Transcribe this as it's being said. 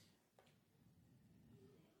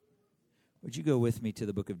Would you go with me to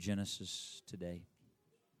the book of Genesis today?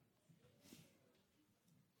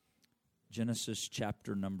 Genesis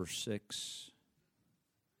chapter number 6.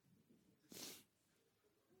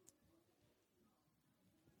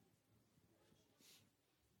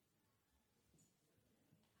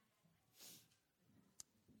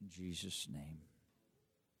 In Jesus' name.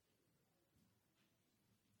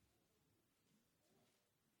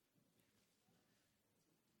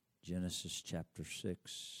 Genesis chapter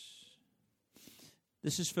 6.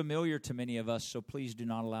 This is familiar to many of us, so please do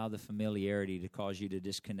not allow the familiarity to cause you to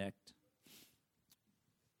disconnect.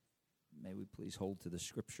 May we please hold to the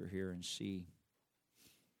scripture here and see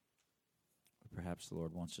what perhaps the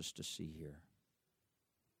Lord wants us to see here.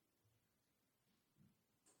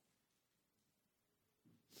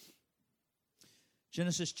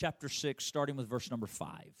 Genesis chapter 6, starting with verse number 5.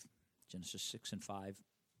 Genesis 6 and 5.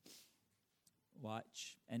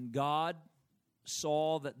 Watch. And God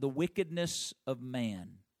saw that the wickedness of man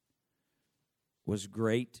was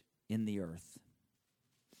great in the earth,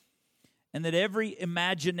 and that every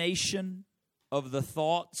imagination of the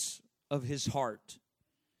thoughts of his heart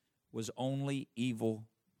was only evil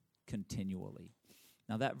continually.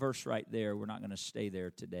 Now that verse right there, we're not going to stay there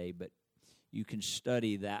today, but you can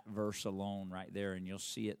study that verse alone right there, and you'll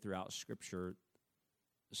see it throughout Scripture,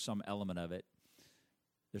 some element of it.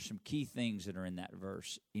 There's some key things that are in that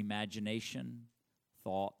verse: imagination,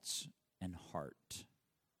 thoughts, and heart.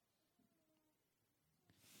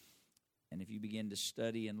 And if you begin to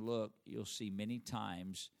study and look, you'll see many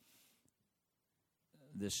times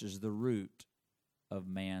this is the root of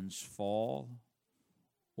man's fall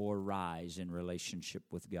or rise in relationship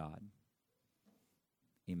with God.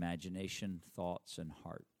 Imagination, thoughts, and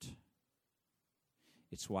heart.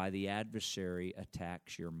 It's why the adversary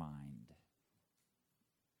attacks your mind.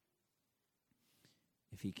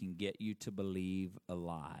 If he can get you to believe a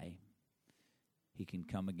lie, he can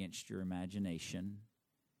come against your imagination.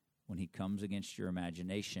 When he comes against your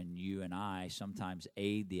imagination, you and I sometimes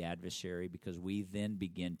aid the adversary because we then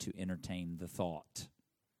begin to entertain the thought.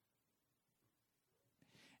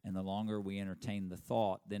 And the longer we entertain the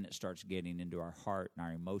thought, then it starts getting into our heart, and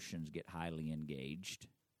our emotions get highly engaged.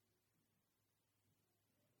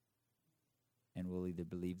 And we'll either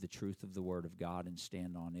believe the truth of the Word of God and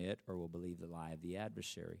stand on it, or we'll believe the lie of the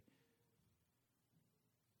adversary.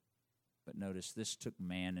 But notice, this took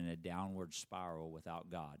man in a downward spiral without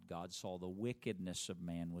God. God saw the wickedness of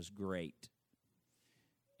man was great.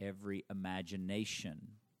 Every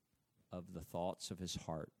imagination of the thoughts of his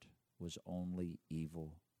heart was only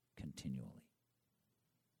evil continually.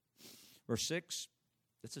 Verse 6,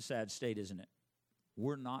 it's a sad state, isn't it?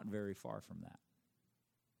 We're not very far from that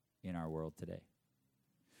in our world today.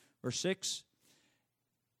 Verse 6,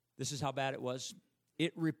 this is how bad it was.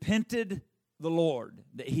 It repented the Lord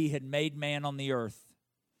that he had made man on the earth,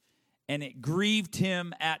 and it grieved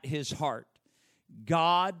him at his heart.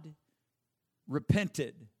 God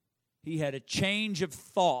repented. He had a change of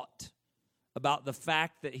thought about the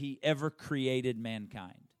fact that he ever created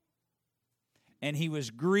mankind. And he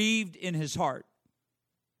was grieved in his heart.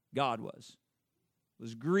 God was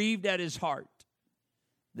grieved at his heart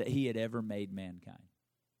that he had ever made mankind.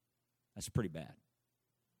 That's pretty bad.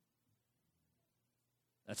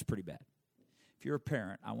 That's pretty bad. If you're a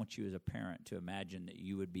parent, I want you as a parent to imagine that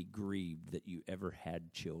you would be grieved that you ever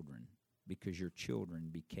had children, because your children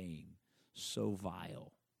became so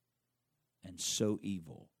vile and so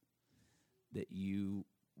evil that you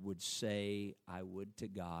would say, I would to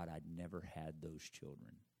God I'd never had those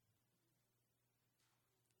children.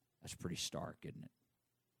 That's pretty stark, isn't it?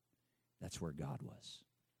 That's where God was.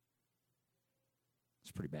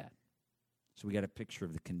 It's pretty bad. So we got a picture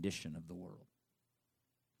of the condition of the world.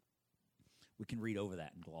 We can read over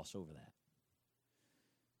that and gloss over that.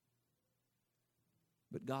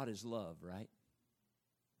 But God is love, right?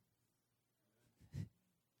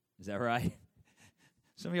 Is that right?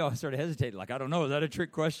 Some of y'all started hesitating, like, I don't know, is that a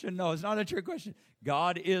trick question? No, it's not a trick question.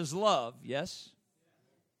 God is love, yes?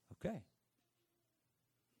 Okay.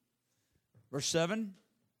 Verse 7,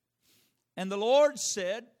 and the Lord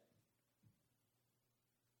said,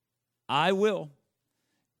 I will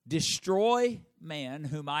destroy man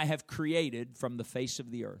whom I have created from the face of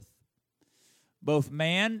the earth, both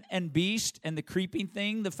man and beast and the creeping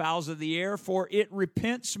thing, the fowls of the air, for it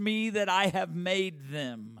repents me that I have made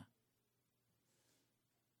them.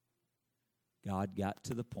 God got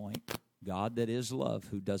to the point, God that is love,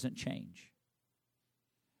 who doesn't change.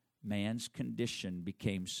 Man's condition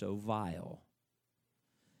became so vile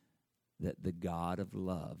that the God of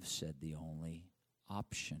love said the only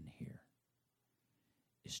option here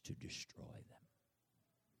is to destroy them.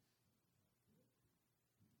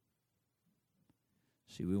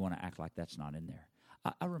 See, we want to act like that's not in there.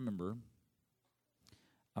 I remember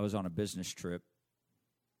I was on a business trip,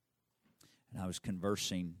 and I was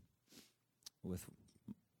conversing with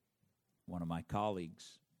one of my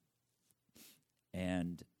colleagues,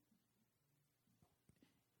 and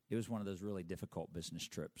it was one of those really difficult business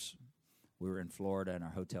trips. We were in Florida, and our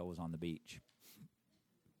hotel was on the beach.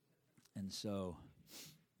 And so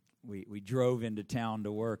we drove into town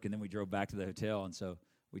to work, and then we drove back to the hotel, and so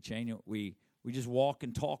we just walk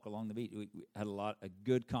and talk along the beach. We had a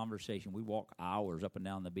good conversation. We walked hours up and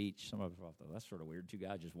down the beach. Some of us thought, that's sort of weird, two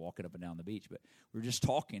guys just walking up and down the beach. But we were just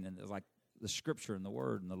talking, and it was like the Scripture and the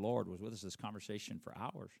Word and the Lord was with us, this conversation for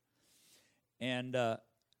hours. And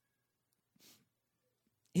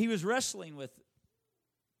he was wrestling with,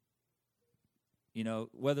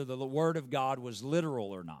 whether the Word of God was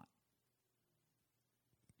literal or not.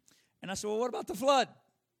 And I said, well, what about the flood?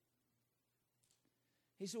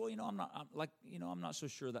 He said, well, I'm not so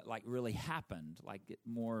sure that really happened, it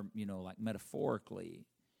more, metaphorically.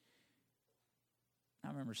 I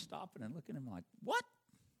remember stopping and looking at him like, what?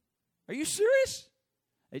 Are you serious?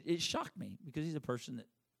 It shocked me because he's a person that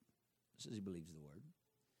says he believes the Word.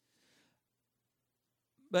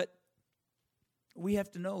 But we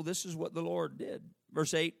have to know this is what the Lord did.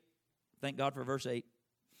 Verse 8, thank God for verse 8.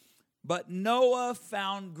 But Noah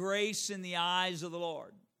found grace in the eyes of the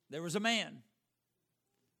Lord. There was a man.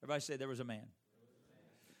 Everybody say there was a man.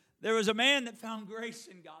 There was a man that found grace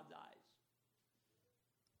in God's eyes.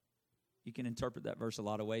 You can interpret that verse a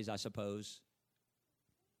lot of ways, I suppose.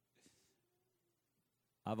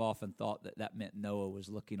 I've often thought that meant Noah was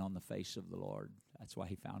looking on the face of the Lord. That's why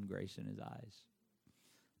he found grace in his eyes.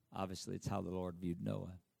 Obviously, it's how the Lord viewed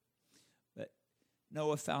Noah. But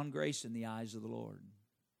Noah found grace in the eyes of the Lord.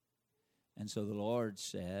 And so the Lord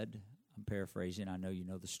said, I'm paraphrasing, I know you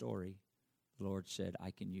know the story. The Lord said,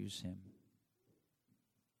 I can use him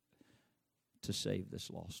to save this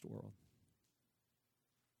lost world.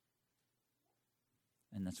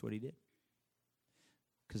 And that's what he did.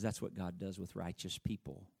 Because that's what God does with righteous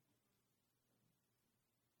people.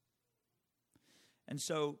 And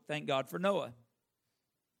so, thank God for Noah.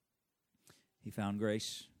 He found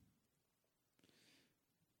grace.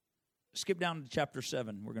 Skip down to chapter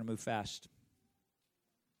 7. We're going to move fast.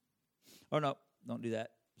 Oh, no, don't do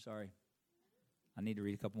that. Sorry. I need to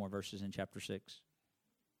read a couple more verses in chapter 6.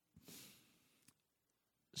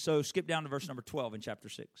 So skip down to verse number 12 in chapter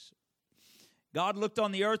 6. God looked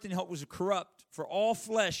on the earth and it was corrupt, for all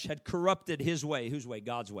flesh had corrupted his way. Whose way?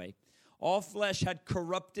 God's way. All flesh had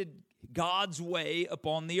corrupted God's way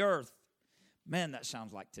upon the earth. Man, that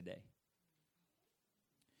sounds like today.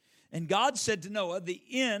 And God said to Noah, the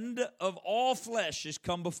end of all flesh is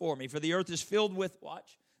come before me, for the earth is filled with,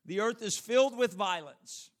 watch, the earth is filled with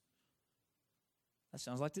violence. That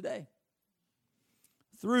sounds like today.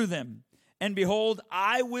 Through them. And behold,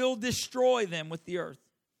 I will destroy them with the earth.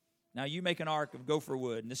 Now you make an ark of gopher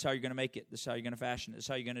wood, and this is how you're going to make it. This is how you're going to fashion it. This is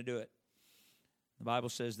how you're going to do it. The Bible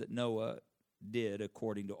says that Noah did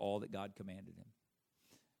according to all that God commanded him.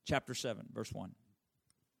 Chapter 7, verse 1.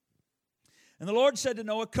 And the Lord said to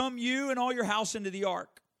Noah, come you and all your house into the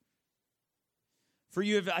ark. For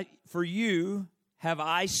you have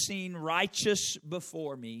I seen righteous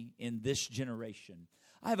before me in this generation.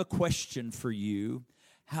 I have a question for you.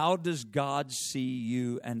 How does God see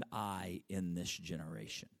you and I in this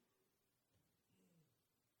generation?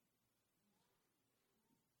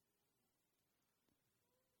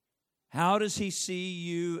 How does he see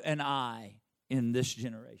you and I in this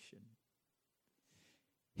generation?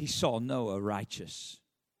 He saw Noah righteous.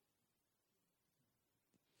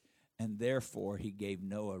 And therefore, he gave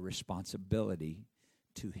Noah responsibility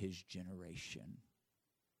to his generation.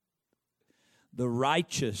 The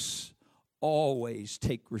righteous always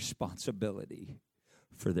take responsibility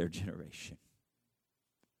for their generation.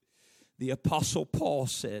 The Apostle Paul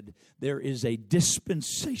said, there is a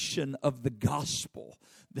dispensation of the gospel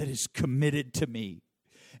that is committed to me,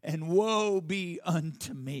 and woe be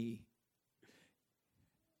unto me.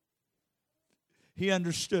 He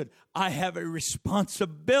understood, I have a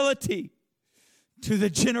responsibility to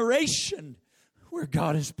the generation where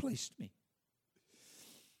God has placed me.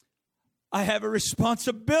 I have a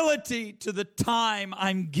responsibility to the time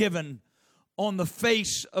I'm given on the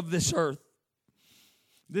face of this earth.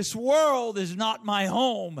 This world is not my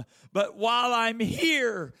home, but while I'm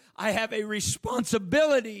here, I have a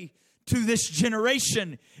responsibility to this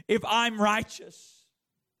generation if I'm righteous.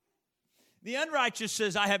 The unrighteous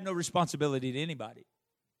says, I have no responsibility to anybody.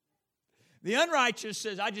 The unrighteous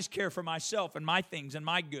says, I just care for myself and my things and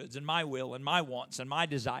my goods and my will and my wants and my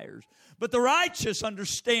desires. But the righteous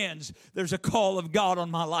understands there's a call of God on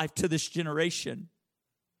my life to this generation.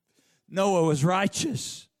 Noah was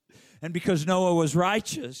righteous. And because Noah was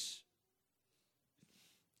righteous,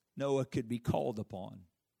 Noah could be called upon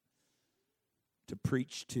to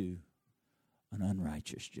preach to an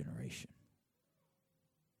unrighteous generation.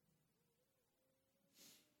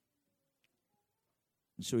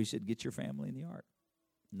 And so he said, get your family in the ark.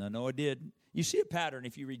 No, Noah did. You see a pattern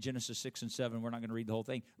if you read Genesis 6 and 7. We're not going to read the whole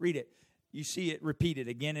thing. Read it. You see it repeated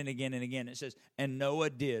again and again and again. It says, and Noah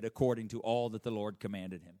did according to all that the Lord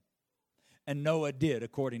commanded him. And Noah did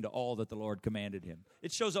according to all that the Lord commanded him.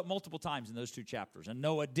 It shows up multiple times in those two chapters. And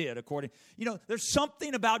Noah did according. You know, there's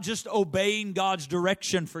something about just obeying God's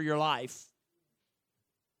direction for your life.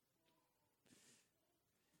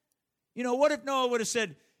 You know, what if Noah would have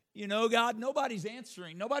said, you know, God, nobody's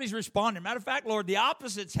answering. Nobody's responding. Matter of fact, Lord, the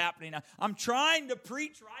opposite's happening. I'm trying to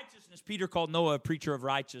preach righteousness. Peter called Noah a preacher of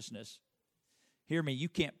righteousness. Hear me, you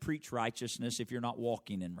can't preach righteousness if you're not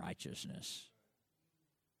walking in righteousness.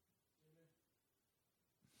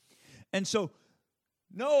 And so,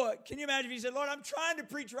 Noah, can you imagine if he said, Lord, I'm trying to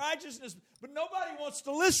preach righteousness, but nobody wants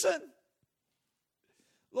to listen.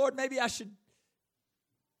 Lord, maybe I should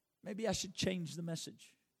change the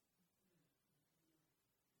message.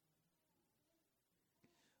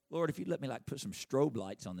 Lord, if you'd let me put some strobe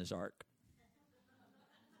lights on this ark.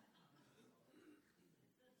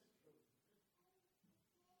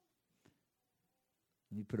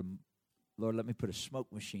 Lord, let me put a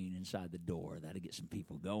smoke machine inside the door. That'll get some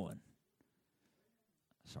people going.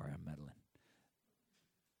 Sorry, I'm meddling.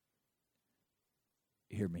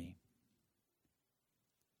 Hear me.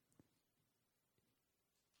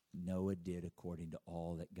 Noah did according to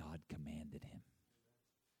all that God commanded him.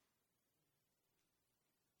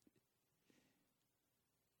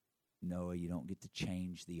 Noah, you don't get to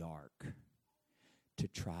change the ark to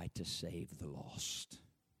try to save the lost.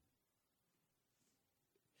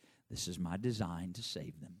 This is my design to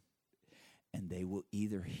save them. And they will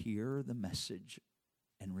either hear the message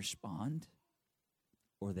and respond,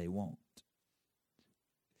 or they won't.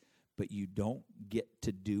 But you don't get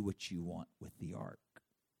to do what you want with the ark.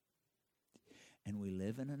 And we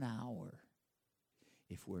live in an hour,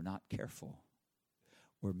 if we're not careful,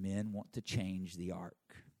 where men want to change the ark.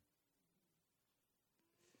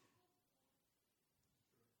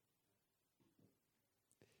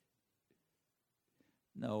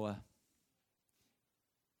 Noah,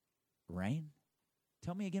 rain?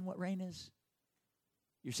 Tell me again what rain is.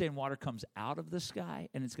 You're saying water comes out of the sky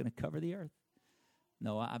and it's going to cover the earth?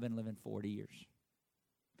 Noah, I've been living 40 years.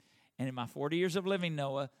 And in my 40 years of living,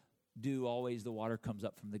 Noah, always the water comes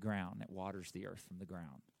up from the ground. It waters the earth from the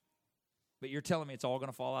ground. But you're telling me it's all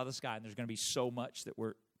going to fall out of the sky and there's going to be so much that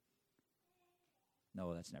we're...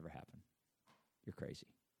 No, that's never happened. You're crazy.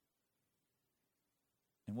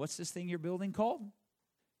 And what's this thing you're building called?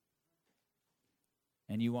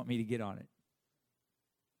 And you want me to get on it.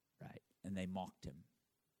 Right. And they mocked him.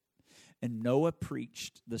 And Noah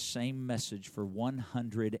preached the same message for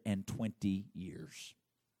 120 years.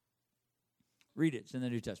 Read it. It's in the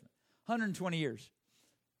New Testament. 120 years.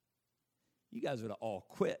 You guys would have all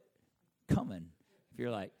quit coming if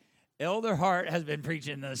you're like, Elder Hart has been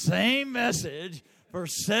preaching the same message for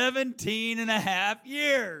 17 and a half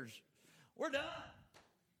years. We're done.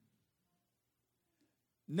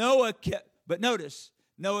 But notice,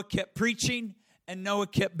 Noah kept preaching and Noah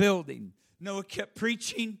kept building. Noah kept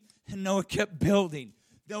preaching and Noah kept building.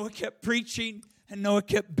 Noah kept preaching and Noah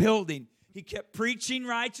kept building. He kept preaching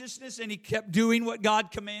righteousness and he kept doing what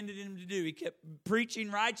God commanded him to do. He kept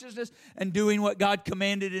preaching righteousness and doing what God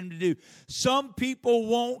commanded him to do. Some people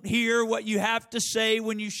won't hear what you have to say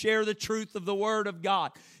when you share the truth of the Word of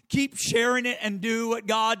God. Keep sharing it and do what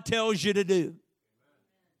God tells you to do.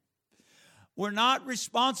 We're not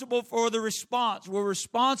responsible for the response. We're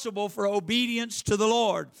responsible for obedience to the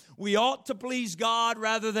Lord. We ought to please God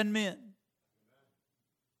rather than men.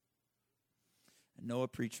 And Noah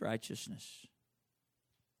preached righteousness.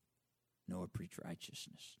 Noah preached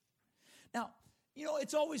righteousness. Now, you know,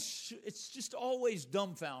 it's just always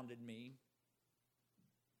dumbfounded me.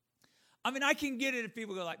 I mean, I can get it if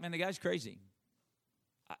people go like, man, the guy's crazy.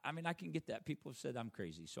 I mean, I can get that. People have said I'm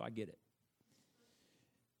crazy, so I get it.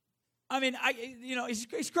 I mean,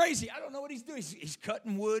 he's crazy. I don't know what he's doing. He's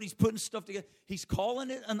cutting wood. He's putting stuff together. He's calling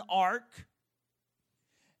it an ark.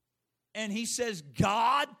 And he says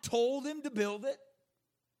God told him to build it.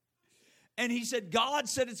 And he said God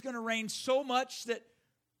said it's going to rain so much that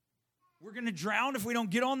we're going to drown if we don't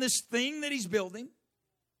get on this thing that he's building.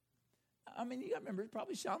 I mean, you got to remember, it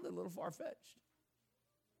probably sounded a little far-fetched.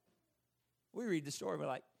 We read the story, we're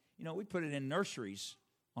like, we put it in nurseries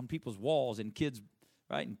on people's walls and kids,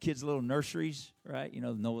 right? And kids' little nurseries, right?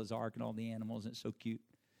 Noah's Ark and all the animals, and it's so cute.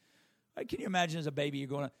 Can you imagine as a baby, you're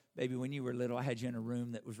going, baby, when you were little, I had you in a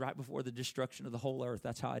room that was right before the destruction of the whole earth.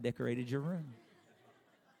 That's how I decorated your room.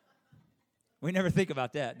 We never think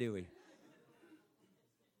about that, do we?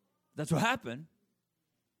 That's what happened.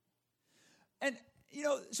 And,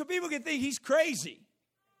 so people can think he's crazy.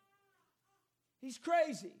 He's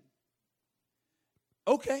crazy.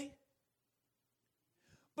 Okay.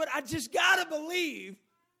 But I just got to believe,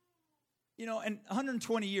 in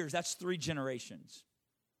 120 years, that's 3 generations.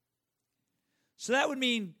 So that would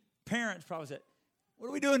mean parents probably said, what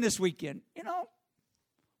are we doing this weekend?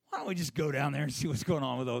 Why don't we just go down there and see what's going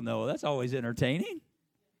on with old Noah? That's always entertaining.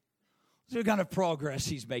 So what kind of progress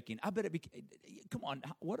he's making. I bet come on,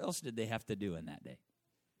 what else did they have to do in that day?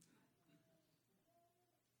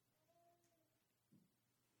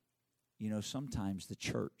 Sometimes the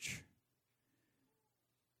church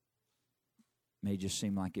may just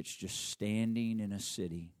seem like it's just standing in a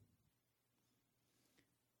city.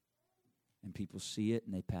 And people see it,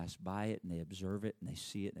 and they pass by it, and they observe it, and they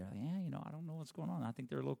see it, and they're like, yeah, I don't know what's going on. I think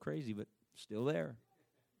they're a little crazy, but still there.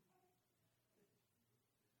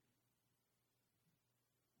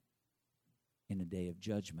 In a day of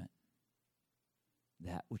judgment,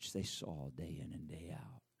 that which they saw day in and day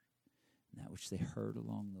out, and that which they heard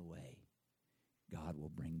along the way, God will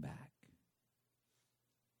bring back.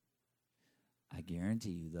 I guarantee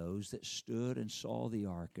you, those that stood and saw the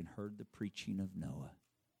ark and heard the preaching of Noah,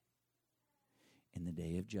 in the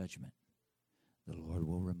day of judgment, the Lord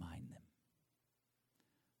will remind them.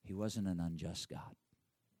 He wasn't an unjust God.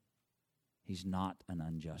 He's not an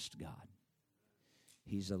unjust God.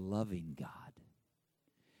 He's a loving God.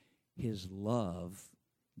 His love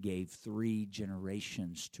gave 3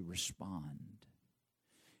 generations to respond.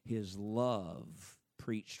 His love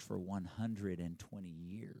preached for 120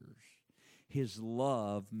 years. His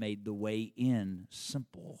love made the way in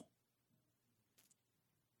simple.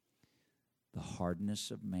 The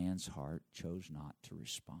hardness of man's heart chose not to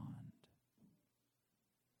respond.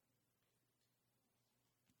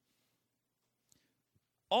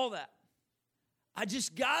 All that. I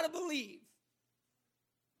just got to believe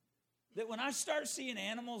that when I start seeing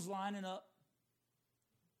animals lining up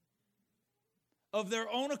of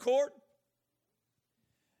their own accord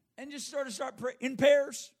and just start in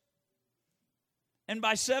pairs and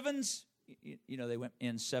by sevens, they went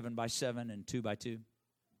in 7 by 7 and 2 by 2.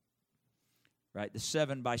 Right? The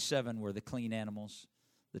 7 by 7 were the clean animals.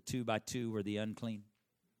 The 2 by 2 were the unclean.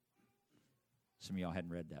 Some of y'all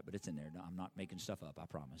hadn't read that, but it's in there. No, I'm not making stuff up, I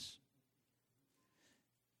promise.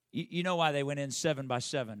 You know why they went in 7 by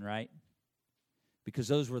 7, right? Because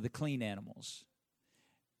those were the clean animals.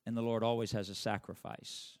 And the Lord always has a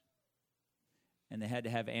sacrifice. And they had to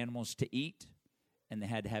have animals to eat, and they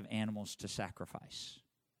had to have animals to sacrifice.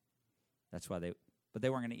 That's why but they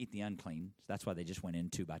weren't going to eat the unclean. So that's why they just went in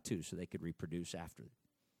 2 by 2, so they could reproduce after.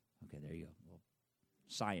 Okay, there you go. Well,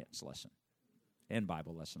 science lesson and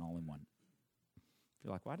Bible lesson all in one.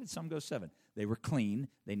 You're like, why did some go 7? They were clean.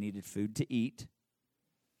 They needed food to eat.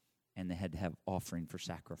 And they had to have offering for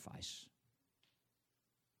sacrifice.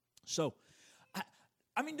 So,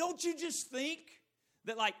 I mean, don't you just think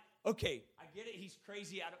that, like, okay, I get it. He's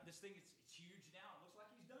crazy out of this thing. It's huge now. It looks like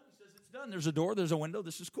he's done. He says it's done. There's a door. There's a window.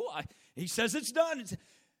 This is cool. He says it's done.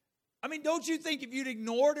 I mean, don't you think if you'd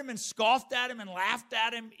ignored him and scoffed at him and laughed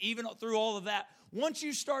at him, even through all of that, once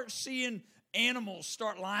you start seeing animals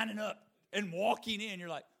start lining up and walking in, you're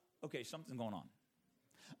like, okay, something's going on.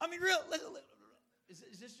 I mean,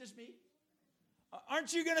 is this just me?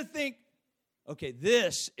 Aren't you going to think, okay,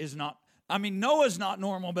 this is not, I mean, Noah's not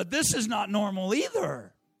normal, but this is not normal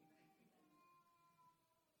either.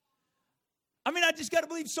 I mean, I just got to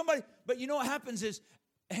believe somebody, but you know what happens is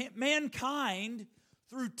mankind,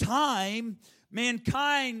 through time,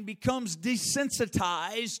 mankind becomes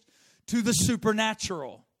desensitized to the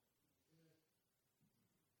supernatural.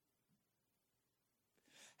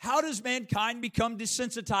 How does mankind become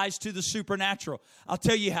desensitized to the supernatural? I'll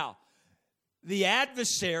tell you how. The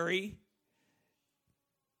adversary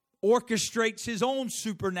orchestrates his own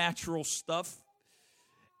supernatural stuff.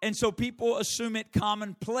 And so people assume it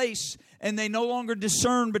commonplace, and they no longer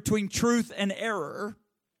discern between truth and error,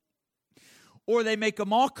 or they make a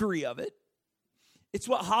mockery of it. It's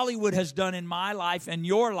what Hollywood has done in my life and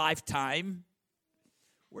your lifetime.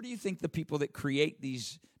 Where do you think the people that create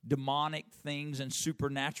these demonic things and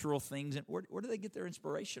supernatural things, and where do they get their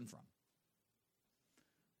inspiration from?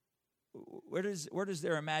 Where does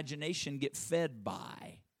their imagination get fed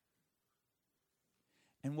by?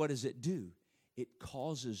 And what does it do? It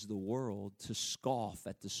causes the world to scoff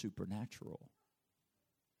at the supernatural,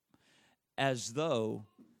 as though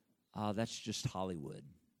that's just Hollywood.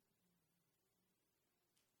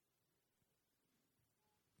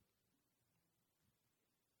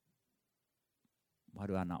 Why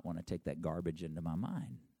do I not want to take that garbage into my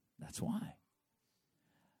mind? That's why.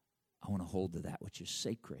 I want to hold to that which is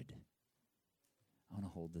sacred. I want to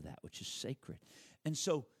hold to that which is sacred. And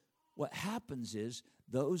so what happens is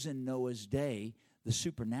those in Noah's day, the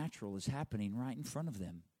supernatural is happening right in front of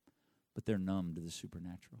them, but they're numb to the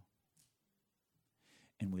supernatural.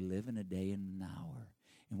 And we live in a day and an hour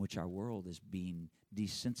in which our world is being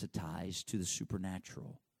desensitized to the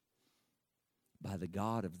supernatural by the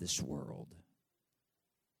God of this world.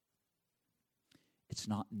 It's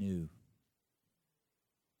not new.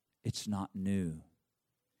 It's not new. You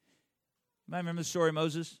might remember the story of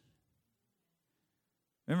Moses?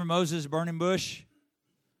 Remember Moses, burning bush?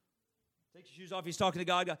 Takes his shoes off. He's talking to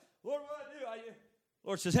God. God, Lord, what do I do?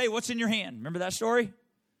 Lord says, hey, what's in your hand? Remember that story?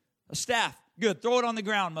 A staff. Good. Throw it on the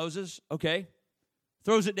ground, Moses. Okay.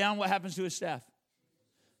 Throws it down. What happens to his staff?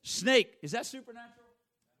 Snake. Is that supernatural?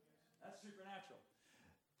 That's supernatural.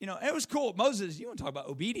 You know, it was cool. Moses, you want to talk about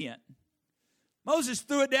obedient. Moses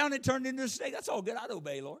threw it down and turned into a snake. That's all good. I'd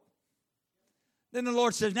obey, Lord. Then the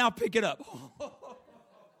Lord says, now pick it up.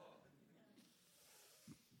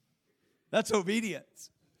 That's obedience.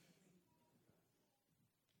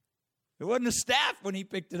 It wasn't a staff when he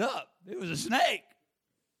picked it up. It was a snake.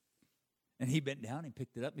 And he bent down and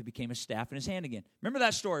picked it up. And it became a staff in his hand again. Remember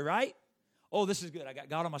that story, right? Oh, this is good. I got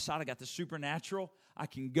God on my side. I got the supernatural. I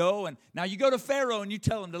can go. And now you go to Pharaoh and you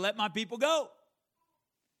tell him to let my people go.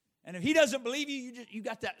 And if he doesn't believe you, you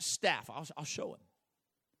got that staff. I'll show him.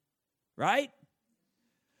 Right?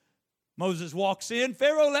 Moses walks in.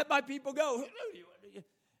 Pharaoh, let my people go.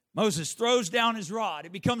 Moses throws down his rod.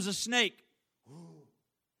 It becomes a snake.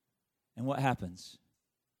 And what happens?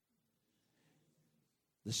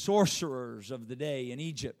 The sorcerers of the day in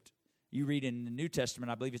Egypt. You read in the New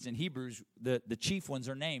Testament, I believe it's in Hebrews, the chief ones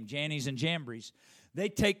are named, Jannes and Jambres. They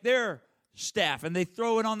take their staff and they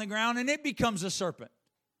throw it on the ground and it becomes a serpent.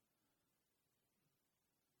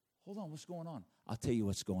 Hold on, what's going on? I'll tell you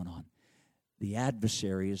what's going on. The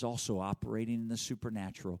adversary is also operating in the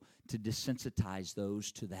supernatural to desensitize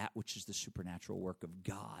those to that which is the supernatural work of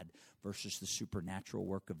God versus the supernatural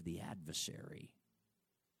work of the adversary.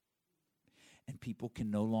 And people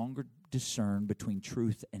can no longer discern between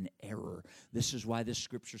truth and error. This is why this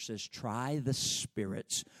scripture says, try the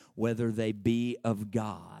spirits, whether they be of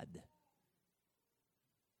God.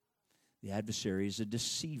 The adversary is a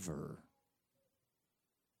deceiver.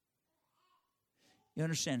 You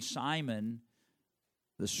understand, Simon,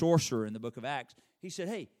 the sorcerer in the book of Acts, he said,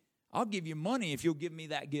 hey, I'll give you money if you'll give me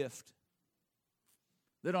that gift.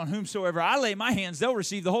 That on whomsoever I lay my hands, they'll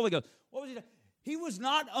receive the Holy Ghost. What was he doing? He was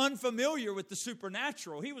not unfamiliar with the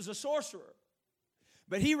supernatural. He was a sorcerer.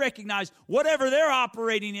 But he recognized whatever they're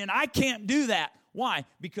operating in, I can't do that. Why?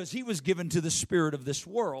 Because he was given to the spirit of this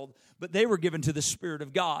world, but they were given to the Spirit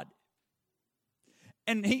of God.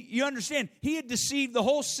 And you understand, he had deceived the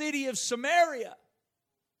whole city of Samaria.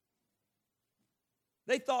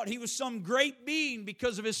 They thought he was some great being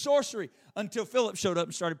because of his sorcery until Philip showed up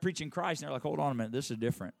and started preaching Christ. And they're like, hold on a minute, this is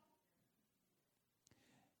different.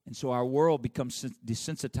 And so our world becomes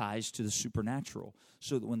desensitized to the supernatural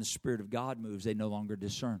so that when the Spirit of God moves, they no longer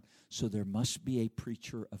discern. So there must be a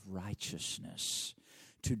preacher of righteousness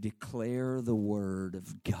to declare the word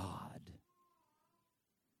of God.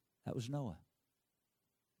 That was Noah.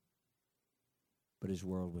 But his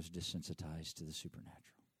world was desensitized to the supernatural.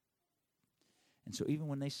 And so even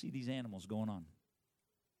when they see these animals going on,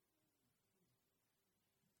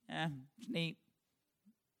 it's neat,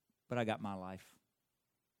 but I got my life.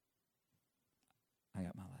 I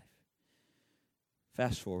got my life.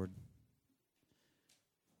 Fast forward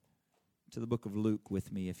to the book of Luke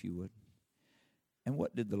with me, if you would. And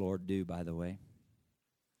what did the Lord do, by the way?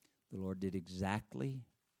 The Lord did exactly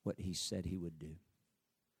what he said he would do.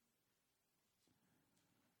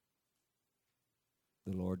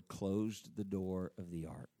 The Lord closed the door of the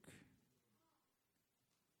ark.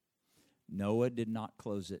 Noah did not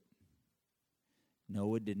close it.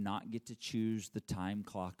 Noah did not get to choose the time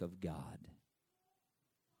clock of God.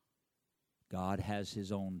 God has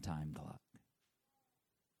his own time clock.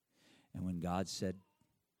 And when God said,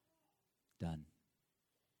 done,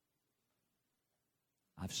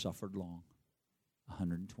 I've suffered long,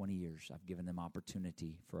 120 years. I've given them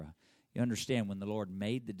opportunity for you understand, when the Lord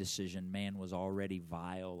made the decision, man was already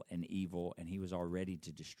vile and evil, and he was already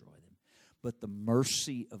to destroy them. But the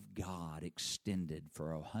mercy of God extended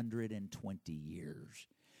for 120 years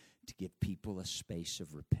to give people a space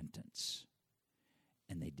of repentance.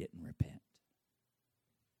 And they didn't repent.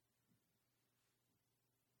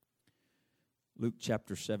 Luke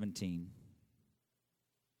chapter 17.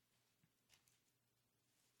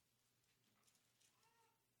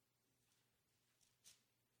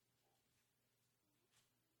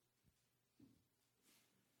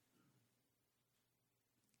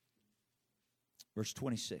 Verse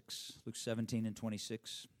 26, Luke 17 and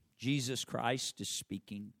 26. Jesus Christ is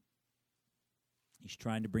speaking. He's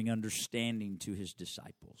trying to bring understanding to his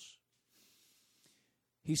disciples.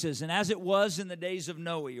 He says, and as it was in the days of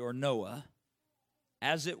Noah,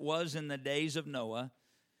 as it was in the days of Noah,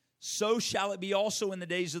 so shall it be also in the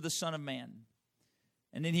days of the Son of Man.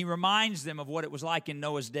 And then he reminds them of what it was like in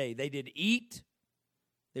Noah's day. They did eat.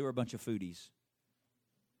 They were a bunch of foodies.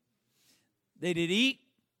 They did eat.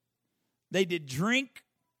 They did drink.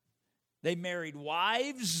 They married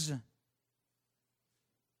wives.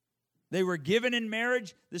 They were given in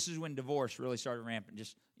marriage. This is when divorce really started rampant.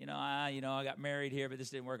 Just, I got married here, but this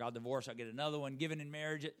didn't work. I'll divorce. I'll get another one. Given in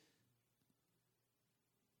marriage.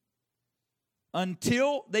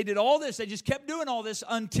 Until they did all this, they just kept doing all this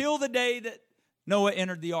until the day that Noah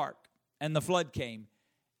entered the ark and the flood came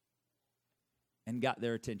and got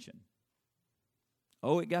their attention.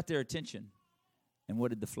 Oh, it got their attention. And what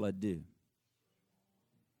did the flood do?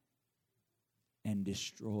 And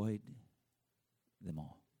destroyed them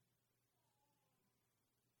all.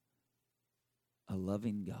 A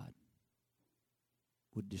loving God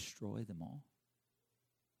would destroy them all.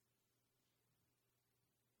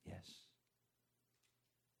 Yes.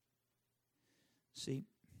 See,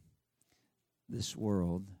 this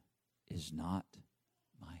world is not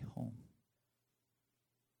my home.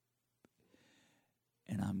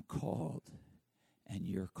 And I'm called, and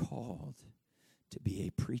you're called to be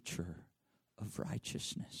a preacher of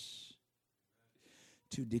righteousness,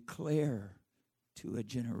 to declare to a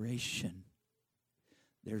generation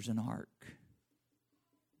there's an ark,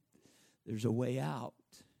 there's a way out.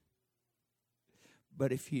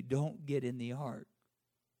 But if you don't get in the ark,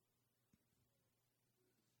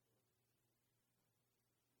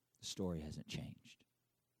 the story hasn't changed.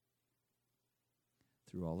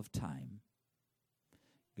 Through all of time,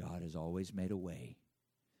 God has always made a way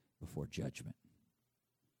before judgment.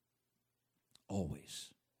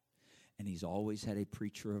 Always. And he's always had a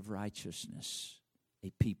preacher of righteousness,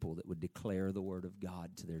 a people that would declare the word of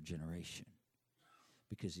God to their generation,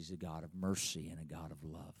 because he's a God of mercy and a God of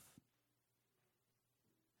love.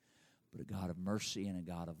 But a God of mercy and a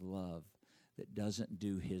God of love that doesn't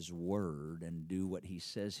do his word and do what he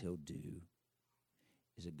says he'll do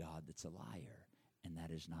is a God that's a liar, and that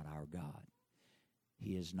is not our God.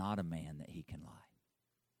 He is not a man that he can lie.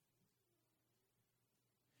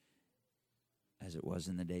 As it was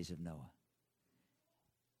in the days of Noah,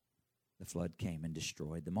 the flood came and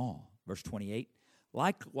destroyed them all. Verse 28,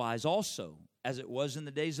 likewise also, as it was in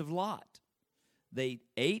the days of Lot, they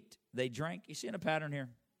ate, they drank. You seeing a pattern here?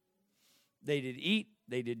 They did eat,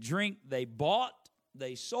 they did drink, they bought,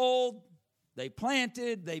 they sold, they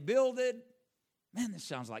planted, they builded. Man, this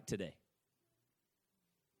sounds like today.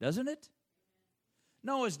 Doesn't it?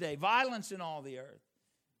 Noah's day, violence in all the earth.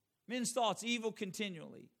 Men's thoughts, evil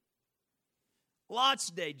continually. Lot's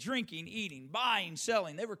day, drinking, eating, buying,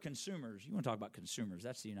 selling. They were consumers. You want to talk about consumers.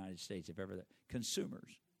 That's the United States, if ever that.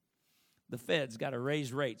 Consumers. The Fed's got to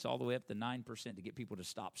raise rates all the way up to 9% to get people to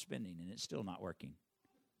stop spending, and it's still not working.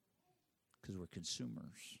 Because we're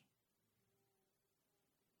consumers.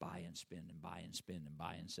 Buy and spend and buy and spend and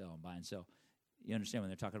buy and sell and buy and sell. You understand when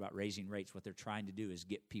they're talking about raising rates, what they're trying to do is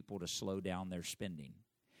get people to slow down their spending.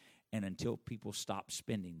 And until people stop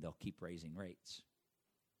spending, they'll keep raising rates.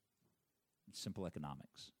 It's simple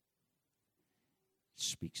economics. It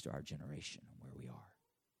speaks to our generation and where we are.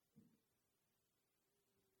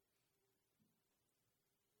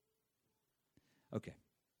 Okay.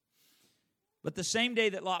 But the same day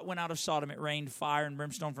that Lot went out of Sodom, it rained fire and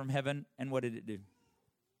brimstone from heaven. And what did it do?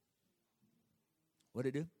 What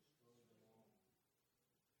did it do?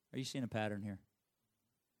 Are you seeing a pattern here?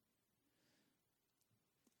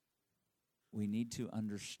 We need to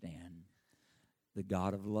understand the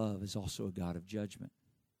God of love is also a God of judgment.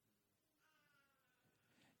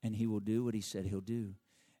 And he will do what he said he'll do.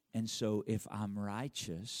 And so if I'm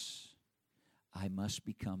righteous, I must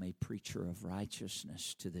become a preacher of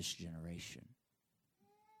righteousness to this generation.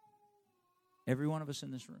 Every one of us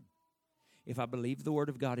in this room. If I believe the word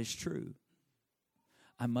of God is true,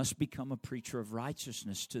 I must become a preacher of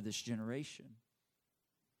righteousness to this generation.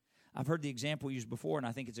 I've heard the example used before, and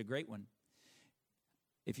I think it's a great one.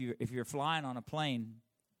 If you're flying on a plane,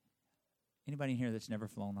 anybody in here that's never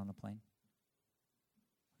flown on a plane?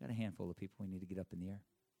 I've got a handful of people we need to get up in the air.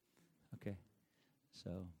 Okay.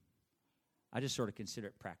 So I just sort of consider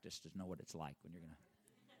it practice to know what it's like when you're going to.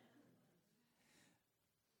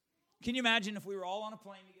 Can you imagine if we were all on a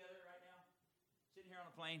plane together right now, sitting here on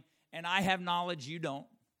a plane, and I have knowledge you don't?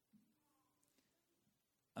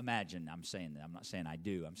 Imagine, I'm saying that. I'm not saying I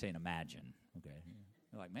do. I'm saying imagine. Okay.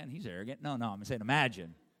 You're like, man, he's arrogant. No, I'm saying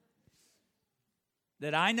imagine.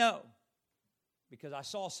 that I know, because I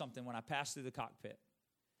saw something when I passed through the cockpit,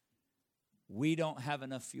 we don't have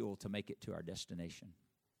enough fuel to make it to our destination.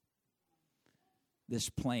 This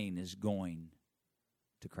plane is going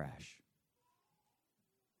to crash.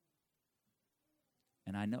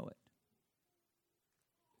 And I know it.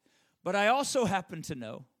 But I also happen to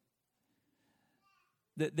know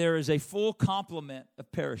that there is a full complement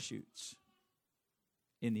of parachutes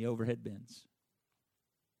in the overhead bins.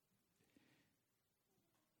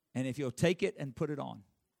 And if you'll take it and put it on,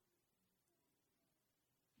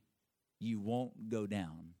 you won't go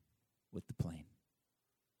down with the plane.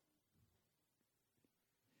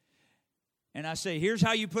 And I say, here's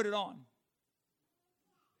how you put it on.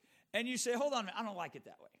 And you say, hold on a minute, I don't like it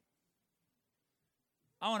that way.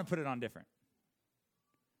 I want to put it on different.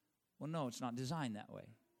 Well, no, it's not designed that way.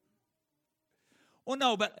 Well,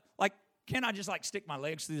 no, but can't I just stick my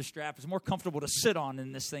legs through the strap? It's more comfortable to sit on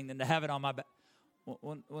in this thing than to have it on my back.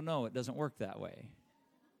 Well, no, it doesn't work that way.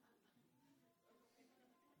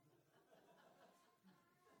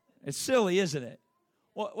 It's silly, isn't it?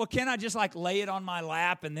 Well, can't I just lay it on my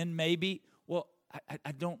lap and then maybe? Well,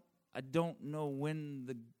 I don't know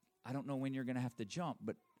when you're going to have to jump,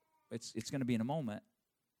 but it's going to be in a moment.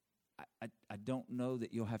 I don't know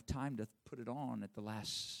that you'll have time to put it on at the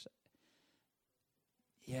last.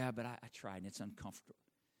 Yeah, but I tried and it's uncomfortable.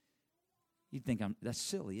 You'd think that's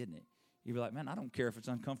silly, isn't it? You'd be like, man, I don't care if it's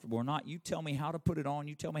uncomfortable or not. You tell me how to put it on.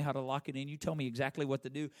 You tell me how to lock it in. You tell me exactly what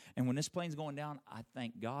to do. And when this plane's going down, I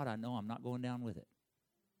thank God I know I'm not going down with it.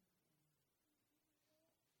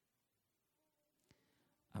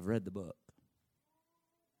 I've read the book.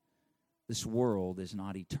 This world is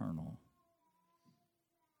not eternal.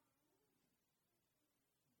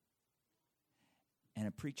 And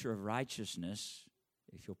a preacher of righteousness,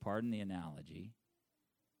 if you'll pardon the analogy,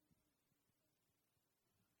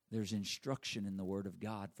 there's instruction in the Word of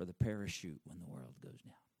God for the parachute when the world goes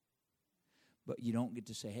down. But you don't get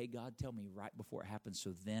to say, hey, God, tell me right before it happens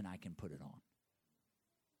so then I can put it on.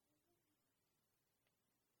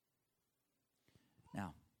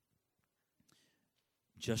 Now,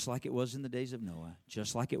 just like it was in the days of Noah,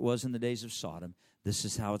 just like it was in the days of Sodom, this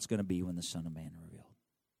is how it's going to be when the Son of Man is revealed.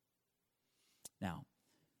 Now,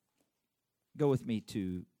 go with me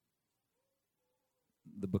to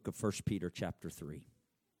the book of 1 Peter chapter 3.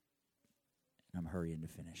 I'm hurrying to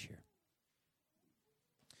finish here.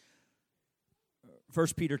 1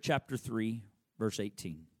 Peter chapter 3, verse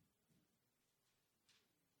 18.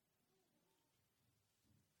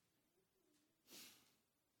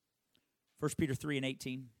 First Peter 3 and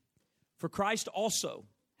 18. For Christ also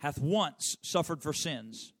hath once suffered for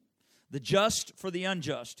sins, the just for the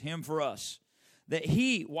unjust, him for us. That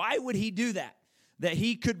he, why would he do that? That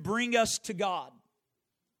he could bring us to God,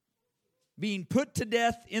 being put to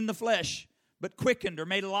death in the flesh, but quickened or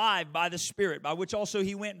made alive by the Spirit, by which also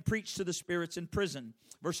he went and preached to the spirits in prison.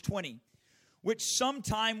 Verse 20, which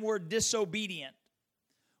sometime were disobedient,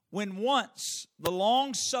 when once the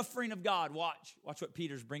long suffering of God, watch what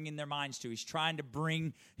Peter's bringing their minds to. He's trying to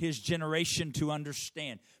bring his generation to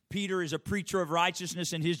understand. Peter is a preacher of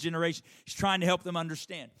righteousness in his generation. He's trying to help them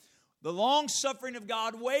understand. The long suffering of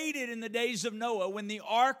God waited in the days of Noah when the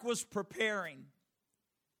ark was preparing.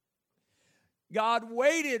 God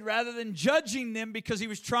waited rather than judging them because he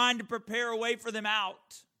was trying to prepare a way for them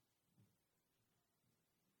out.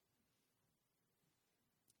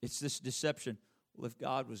 It's this deception. Well, if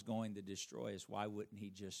God was going to destroy us, why wouldn't he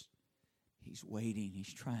just, he's waiting,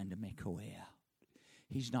 he's trying to make a way out.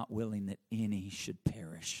 He's not willing that any should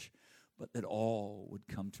perish, but that all would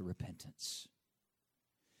come to repentance.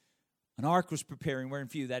 An ark was preparing, wherein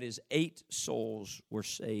few, that is, 8 souls were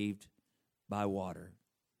saved by water.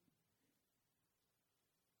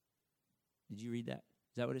 Did you read that?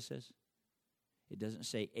 Is that what it says? It doesn't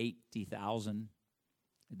say 80,000.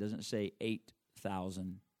 It doesn't say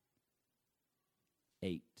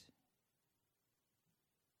 8,008.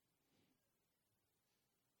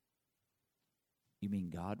 You mean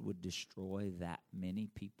God would destroy that many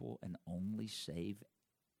people and only save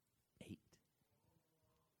 8?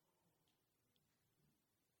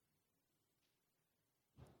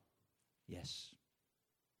 Yes.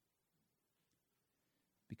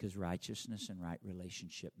 Because righteousness and right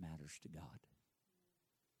relationship matters to God.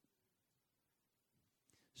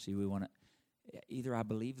 See, we want to, either I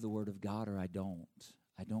believe the Word of God or I don't.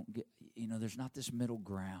 I don't get, there's not this middle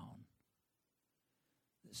ground.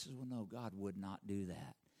 This is, well, no, God would not do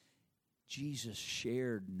that. Jesus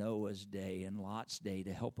shared Noah's day and Lot's day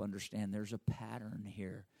to help understand there's a pattern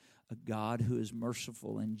here. A God who is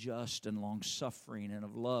merciful and just and long-suffering and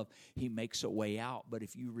of love. He makes a way out. But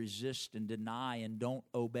if you resist and deny and don't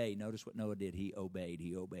obey, notice what Noah did. He obeyed,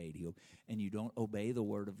 and you don't obey the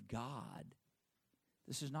word of God,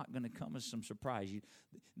 this is not going to come as some surprise.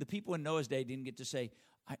 The people in Noah's day didn't get to say,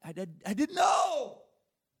 I didn't know.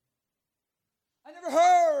 I never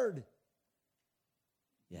heard.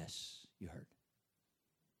 Yes, you heard.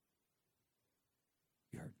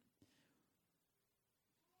 You heard.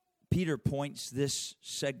 Peter points this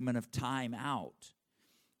segment of time out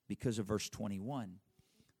because of verse 21.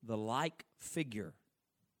 The like figure,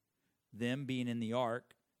 them being in the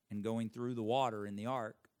ark and going through the water in the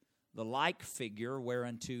ark, the like figure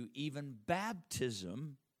whereunto even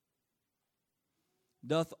baptism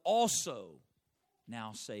doth also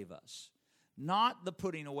now save us. Not the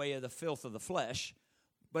putting away of the filth of the flesh,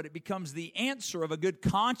 but it becomes the answer of a good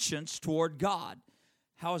conscience toward God.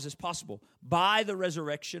 How is this possible? By the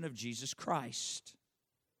resurrection of Jesus Christ.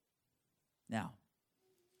 Now,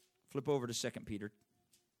 flip over to 2 Peter.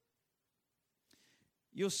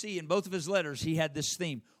 You'll see in both of his letters he had this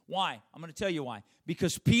theme. Why? I'm going to tell you why.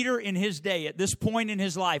 Because Peter in his day, at this point in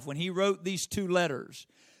his life, when he wrote these two letters,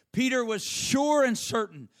 Peter was sure and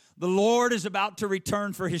certain the Lord is about to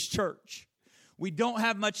return for his church. We don't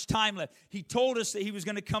have much time left. He told us that he was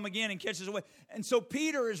going to come again and catch us away. And so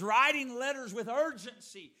Peter is writing letters with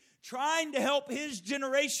urgency, trying to help his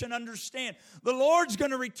generation understand the Lord's going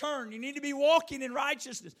to return. You need to be walking in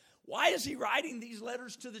righteousness. Why is he writing these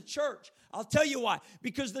letters to the church? I'll tell you why.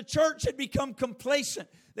 Because the church had become complacent.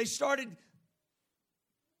 They started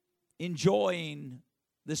enjoying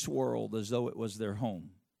this world as though it was their home.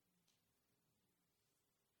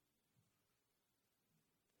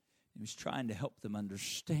 He was trying to help them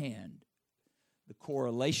understand the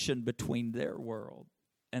correlation between their world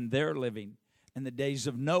and their living and the days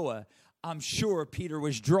of Noah. I'm sure Peter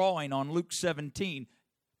was drawing on Luke 17.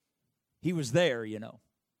 He was there, you know.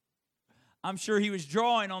 I'm sure he was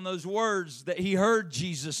drawing on those words that he heard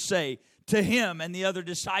Jesus say to him and the other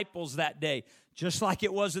disciples that day. Just like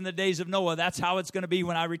it was in the days of Noah, that's how it's going to be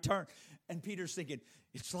when I return. And Peter's thinking,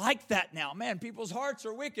 it's like that now. Man, people's hearts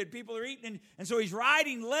are wicked. People are eating. And so he's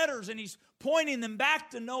writing letters and he's pointing them back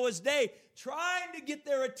to Noah's day, trying to get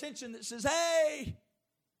their attention that says, hey,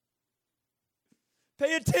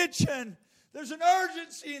 pay attention. There's an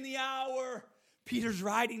urgency in the hour. Peter's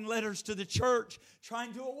writing letters to the church,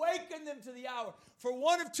 trying to awaken them to the hour for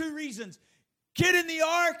one of two reasons. Get in the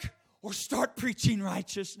ark or start preaching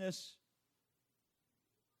righteousness.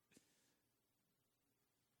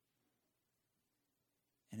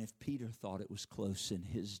 And if Peter thought it was close in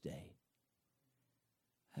his day,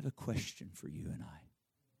 I have a question for you and I.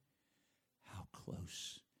 How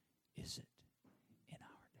close is it in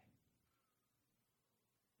our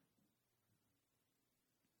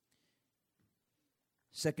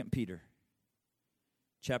day? 2 Peter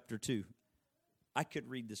chapter 2. I could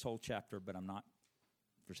read this whole chapter, but I'm not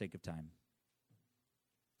for sake of time.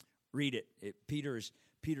 Read it. Peter is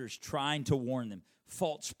trying to warn them.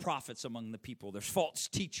 False prophets among the people. There's false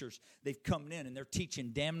teachers. They've come in and they're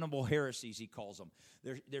teaching damnable heresies, he calls them.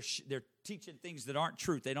 They're teaching things that aren't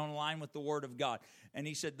truth. They don't align with the word of God. And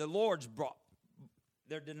he said,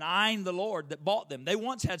 they're denying the Lord that bought them. They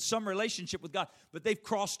once had some relationship with God, but they've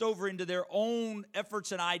crossed over into their own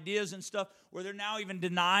efforts and ideas and stuff where they're now even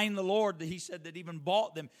denying the Lord that he said that even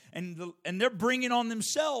bought them. And they're bringing on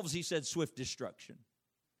themselves, he said, swift destruction.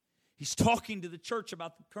 He's talking to the church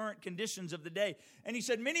about the current conditions of the day. And he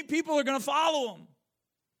said, many people are going to follow him.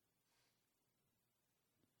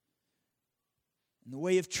 And the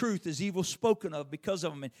way of truth is evil spoken of because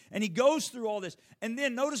of him. And he goes through all this. And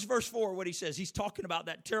then notice verse 4, what he says. He's talking about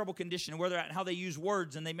that terrible condition and where they're at and how they use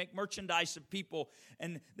words. And they make merchandise of people.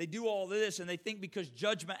 And they do all this. And they think because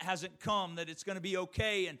judgment hasn't come that it's going to be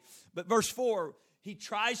okay. But verse 4, he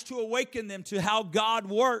tries to awaken them to how God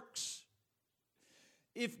works.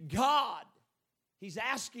 If God, he's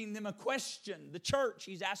asking them a question. The church,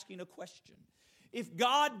 he's asking a question. If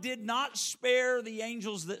God did not spare the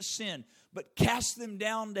angels that sinned, but cast them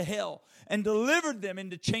down to hell and delivered them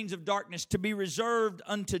into chains of darkness to be reserved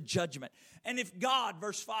unto judgment. And if God,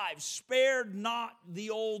 verse 5, spared not the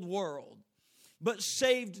old world, but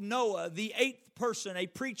saved Noah, the eighth person, a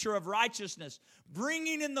preacher of righteousness,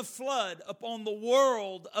 bringing in the flood upon the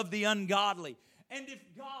world of the ungodly. And if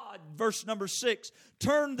God, verse number 6,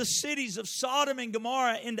 turned the cities of Sodom and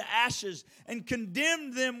Gomorrah into ashes and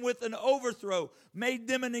condemned them with an overthrow, made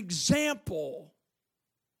them an example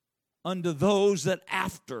unto those that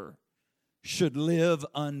after should live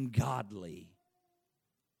ungodly.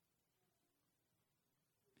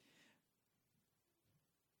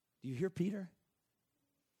 Do you hear Peter?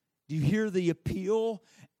 Do you hear the appeal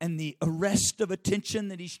and the arrest of attention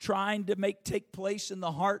that he's trying to make take place in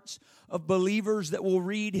the hearts of believers that will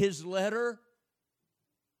read his letter?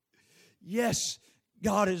 Yes,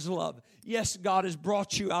 God is love. Yes, God has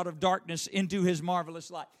brought you out of darkness into His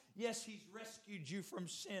marvelous light. Yes, He's rescued you from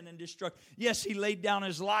sin and destruction. Yes, He laid down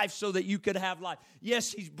His life so that you could have life.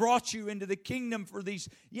 Yes, He's brought you into the kingdom for these.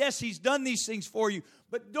 Yes, He's done these things for you.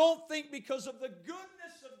 But don't think because of the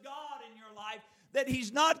goodness of God in your life that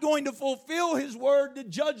He's not going to fulfill His word to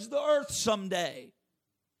judge the earth someday.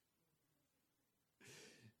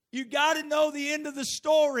 You got to know the end of the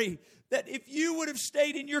story. That if you would have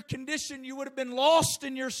stayed in your condition, you would have been lost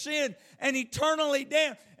in your sin and eternally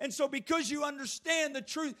damned. And so because you understand the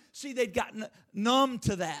truth, see, they'd gotten numb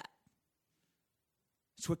to that.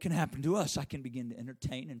 That's what can happen to us. I can begin to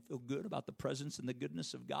entertain and feel good about the presence and the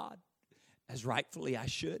goodness of God, as rightfully I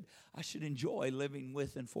should. I should enjoy living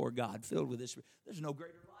with and for God, filled with this. There's no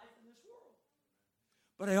greater life in this world.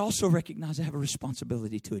 But I also recognize I have a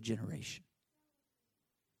responsibility to a generation.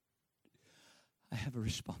 I have a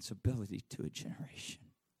responsibility to a generation.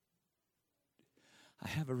 I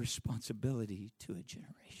have a responsibility to a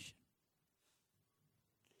generation.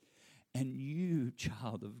 And you,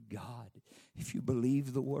 child of God, if you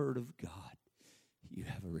believe the word of God, you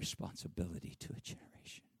have a responsibility to a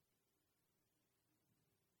generation.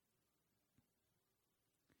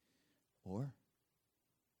 Or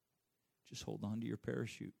just hold on to your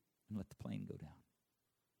parachute and let the plane go down.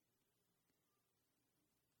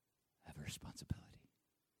 Have a responsibility.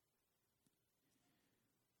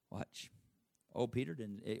 Watch. Oh, Peter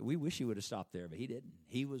didn't. We wish he would have stopped there, but he didn't.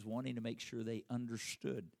 He was wanting to make sure they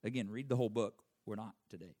understood. Again, read the whole book. We're not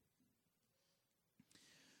today.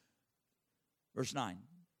 Verse 9.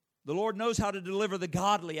 The Lord knows how to deliver the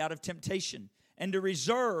godly out of temptation and to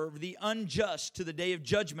reserve the unjust to the day of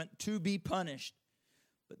judgment to be punished.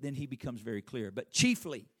 But then he becomes very clear. But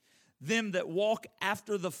chiefly, them that walk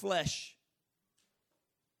after the flesh,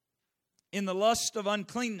 in the lust of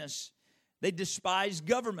uncleanness, they despise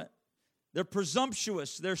government. They're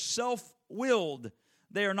presumptuous. They're self-willed.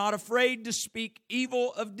 They are not afraid to speak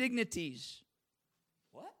evil of dignities.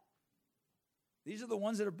 What? These are the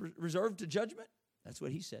ones that are reserved to judgment? That's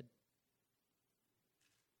what he said.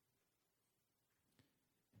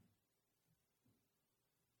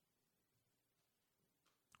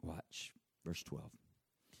 Watch, verse 12.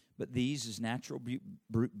 But these is natural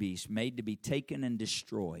brute beasts, made to be taken and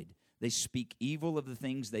destroyed. They speak evil of the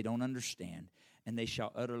things they don't understand, and they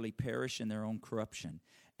shall utterly perish in their own corruption.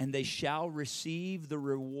 And they shall receive the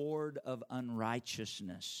reward of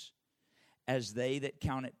unrighteousness, as they that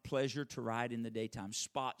count it pleasure to ride in the daytime.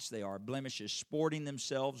 Spots they are, blemishes, sporting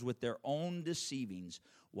themselves with their own deceivings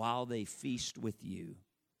while they feast with you.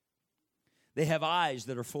 They have eyes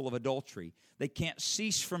that are full of adultery. They can't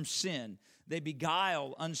cease from sin. They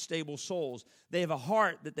beguile unstable souls. They have a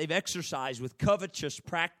heart that they've exercised with covetous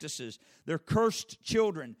practices. They're cursed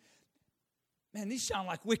children. Man, these sound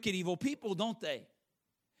like wicked, evil people, don't they?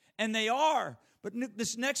 And they are. But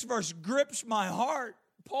this next verse grips my heart.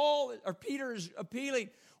 Peter is appealing.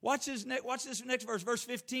 Watch this next verse, verse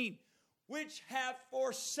 15. Which have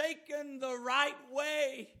forsaken the right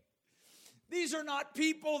way. These are not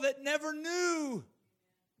people that never knew.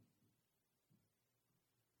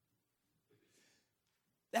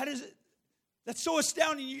 That's so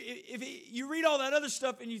astounding. If you read all that other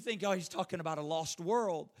stuff and you think, oh, he's talking about a lost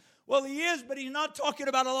world. Well, he is, but he's not talking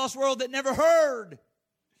about a lost world that never heard.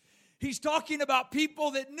 He's talking about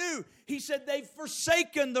people that knew. He said they've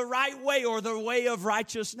forsaken the right way or the way of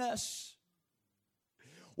righteousness.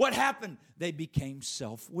 What happened? They became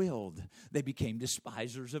self-willed. They became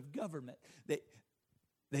despisers of government.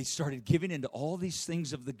 They started giving into all these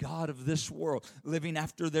things of the God of this world, living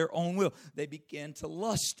after their own will. They began to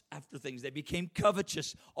lust after things. They became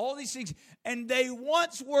covetous, all these things. And they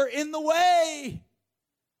once were in the way.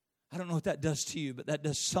 I don't know what that does to you, but that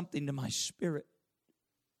does something to my spirit.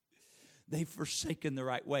 They've forsaken the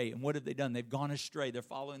right way. And what have they done? They've gone astray. They're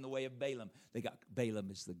following the way of Balaam. Balaam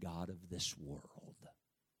is the god of this world.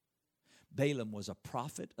 Balaam was a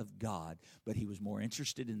prophet of God, but he was more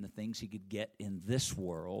interested in the things he could get in this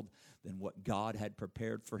world than what God had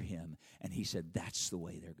prepared for him. And he said, that's the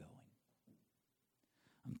way they're going.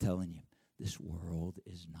 I'm telling you, this world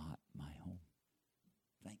is not my home.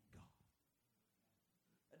 Thank God.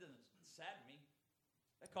 That doesn't sadden me.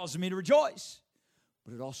 That causes me to rejoice.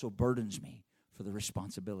 But it also burdens me for the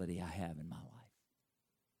responsibility I have in my life.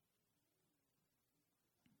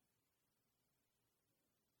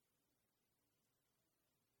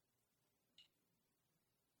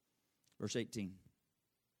 Verse 18.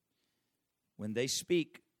 When they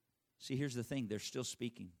speak See, here's the thing. They're still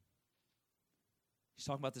speaking. He's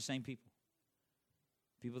talking about the same people.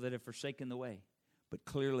 People that have forsaken the way. But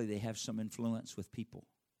clearly they have some influence with people.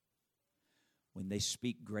 When they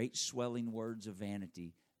speak great swelling words of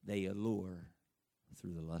vanity, they allure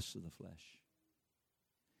through the lusts of the flesh.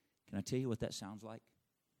 Can I tell you what that sounds like?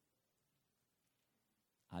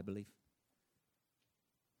 I believe.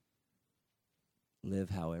 Live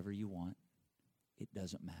however you want. It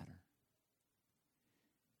doesn't matter.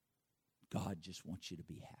 God just wants you to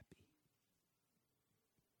be happy.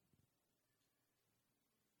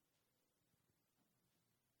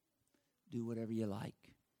 Do whatever you like.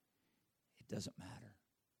 It doesn't matter.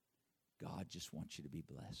 God just wants you to be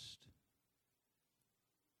blessed.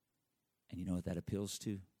 And you know what that appeals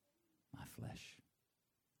to? My flesh.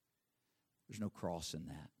 There's no cross in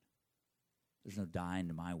that. There's no dying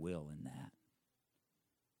to my will in that.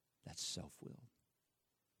 That's self-willed.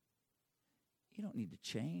 You don't need to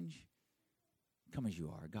change. Come as you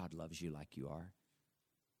are. God loves you like you are.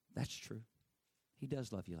 That's true. He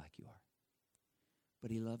does love you like you are.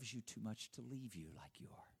 But he loves you too much to leave you like you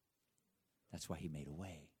are. That's why he made a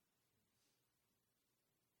way.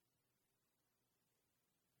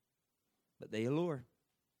 But they allure.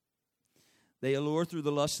 They allure through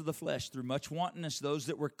the lust of the flesh, through much wantonness, those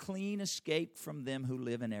that were clean escaped from them who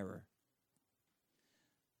live in error.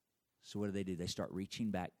 So what do? They start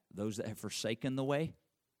reaching back. Those that have forsaken the way,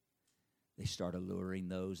 they start alluring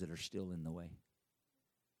those that are still in the way.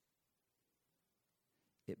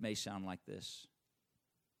 It may sound like this.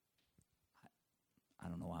 I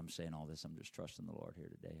don't know why I'm saying all this. I'm just trusting the Lord here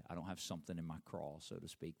today. I don't have something in my crawl, so to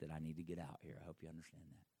speak, that I need to get out here. I hope you understand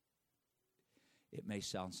that. It may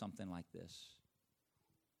sound something like this.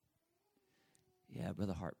 Yeah,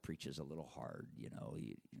 Brother Hart preaches a little hard, you know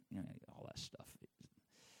all that stuff.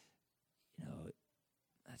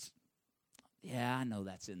 Yeah, I know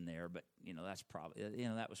that's in there, but, that's probably,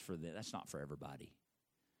 that was for that's not for everybody.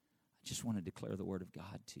 I just want to declare the word of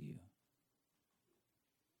God to you.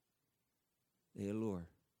 They allure.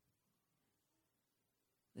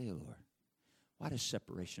 They allure. Why does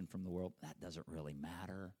separation from the world? That doesn't really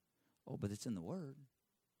matter. Oh, but it's in the word.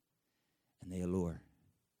 And they allure.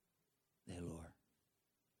 They allure.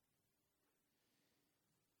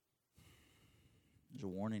 There's a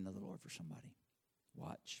warning of the Lord for somebody.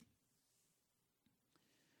 Watch.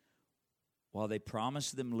 While they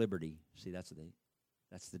promise them liberty. See, that's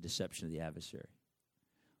the deception of the adversary.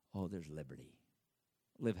 Oh, there's liberty.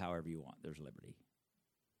 Live however you want. There's liberty.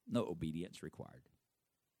 No obedience required.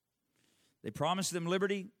 They promise them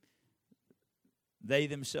liberty. They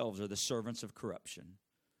themselves are the servants of corruption.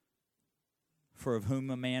 For of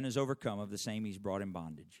whom a man is overcome, of the same he's brought in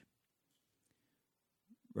bondage.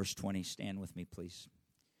 Verse 20, stand with me, please.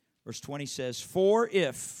 Verse 20 says, for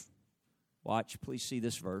if, watch, please see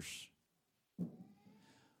this verse.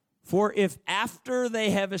 For if after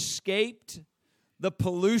they have escaped the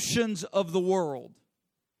pollutions of the world.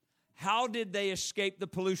 How did they escape the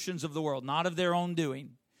pollutions of the world? Not of their own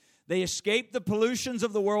doing. They escaped the pollutions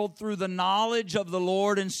of the world through the knowledge of the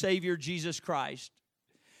Lord and Savior Jesus Christ.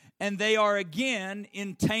 And they are again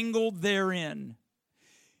entangled therein.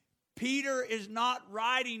 Peter is not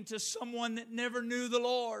writing to someone that never knew the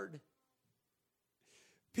Lord.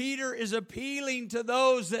 Peter is appealing to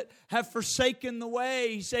those that have forsaken the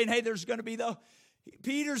way. He's saying, hey, there's going to be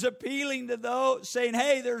Peter's appealing to those, saying,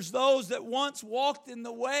 hey, there's those that once walked in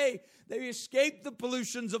the way. They escaped the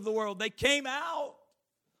pollutions of the world. They came out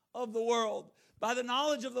of the world by the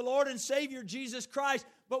knowledge of the Lord and Savior Jesus Christ.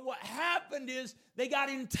 But what happened is they got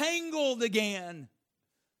entangled again.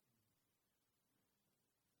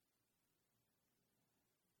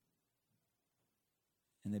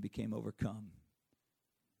 And they became overcome.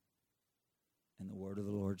 And the word of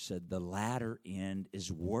the Lord said, the latter end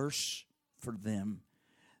is worse for them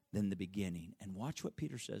than the beginning. And watch what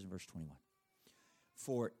Peter says in verse 21.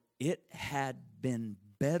 For it had been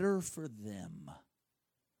better for them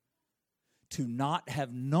to not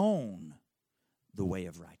have known the way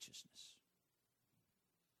of righteousness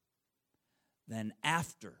than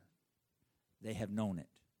after they have known it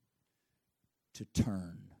to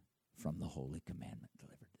turn from the holy commandment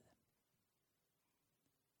delivered to them.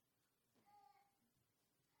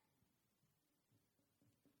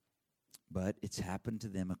 But it's happened to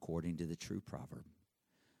them according to the true proverb.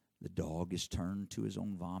 The dog is turned to his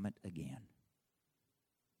own vomit again.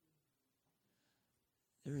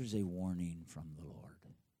 There is a warning from the Lord.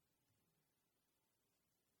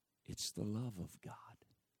 It's the love of God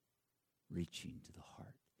reaching to the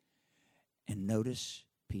heart. And notice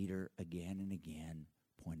Peter again and again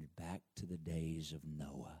pointed back to the days of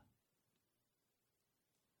Noah.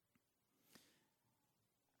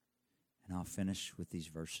 And I'll finish with these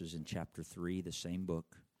verses in chapter 3, the same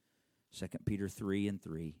book, 2 Peter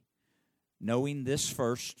 3:3. Knowing this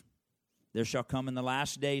first, there shall come in the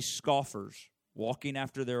last days scoffers, walking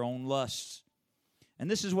after their own lusts. And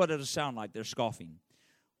this is what it'll sound like. They're scoffing.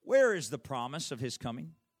 Where is the promise of his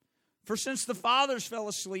coming? For since the fathers fell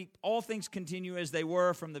asleep, all things continue as they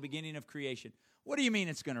were from the beginning of creation. What do you mean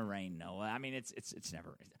it's going to rain, Noah? I mean, it's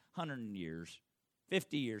never 100 years,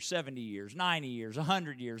 50 years, 70 years, 90 years,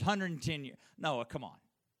 100 years, 110 years. Noah, come on.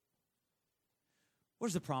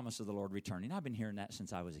 Where's the promise of the Lord returning? I've been hearing that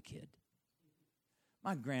since I was a kid.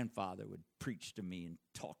 My grandfather would preach to me and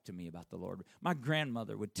talk to me about the Lord. My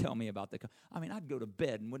grandmother would tell me about I'd go to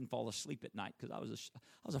bed and wouldn't fall asleep at night because I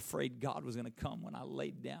was afraid God was going to come when I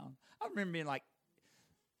laid down. I remember being like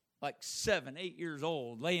 7, 8 years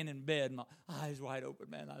old, laying in bed, my eyes wide open,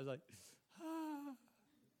 man. I was like, ah.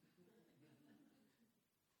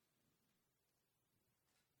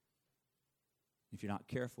 If you're not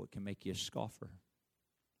careful, it can make you a scoffer.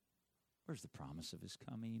 Where's the promise of his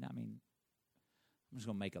coming? I mean, I'm just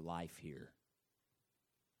going to make a life here.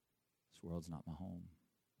 This world's not my home.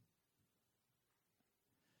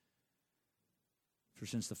 For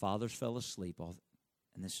since the fathers fell asleep,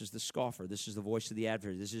 and this is the scoffer, this is the voice of the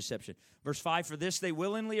adversary, this is deception. Verse 5, for this they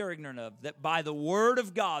willingly are ignorant of, that by the word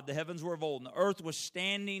of God the heavens were of old, and the earth was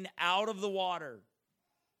standing out of the water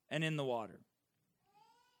and in the water.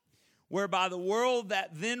 Whereby the world that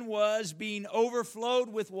then was, being overflowed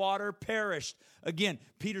with water, perished. Again,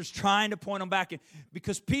 Peter's trying to point them back in.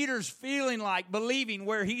 Because Peter's feeling like, believing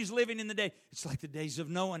where he's living in the day. It's like the days of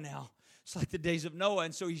Noah now. It's like the days of Noah.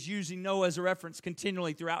 And so he's using Noah as a reference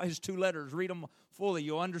continually throughout his 2 letters. Read them fully.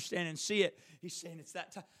 You'll understand and see it. He's saying it's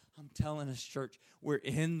that time. I'm telling us, church, we're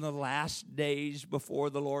in the last days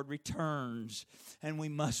before the Lord returns, and we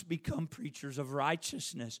must become preachers of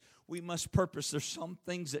righteousness. We must purpose. There's some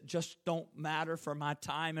things that just don't matter for my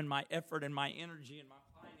time and my effort and my energy and my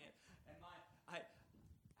finance. And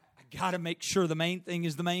I got to make sure the main thing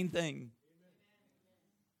is the main thing.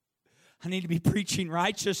 I need to be preaching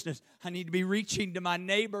righteousness. I need to be reaching to my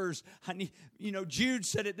neighbors. Jude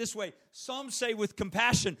said it this way. Some save with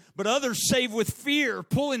compassion, but others save with fear,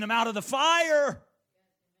 pulling them out of the fire.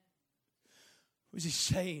 What is he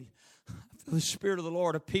saying? I feel the Spirit of the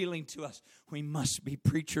Lord appealing to us. We must be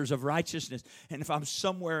preachers of righteousness. And if I'm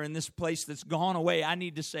somewhere in this place that's gone away, I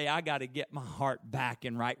need to say, I got to get my heart back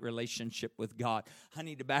in right relationship with God. I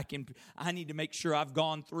need to make sure I've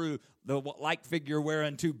gone through the like figure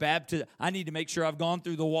whereunto baptism. I need to make sure I've gone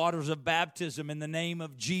through the waters of baptism in the name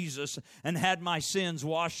of Jesus and had my sins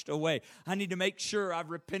washed away. I need to make sure I've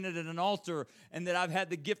repented at an altar and that I've had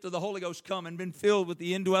the gift of the Holy Ghost come and been filled with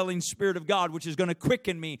the indwelling Spirit of God, which is going to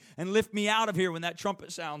quicken me and lift me out of here when that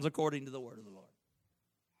trumpet sounds according to the word of the Lord.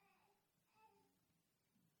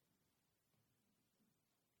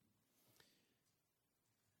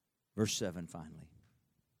 Verse 7 finally.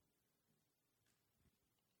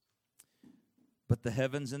 But the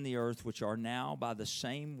heavens and the earth, which are now by the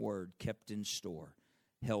same word kept in store,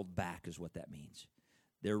 held back is what that means.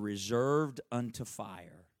 They're reserved unto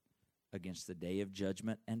fire against the day of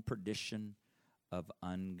judgment and perdition of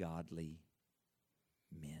ungodly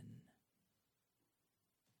men.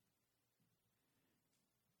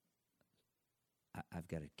 I've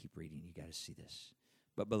got to keep reading. You got to see this.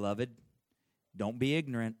 But beloved, don't be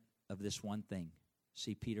ignorant of this one thing.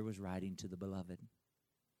 See, Peter was writing to the beloved.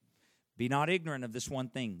 Be not ignorant of this one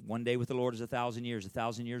thing. One day with the Lord is 1,000 years.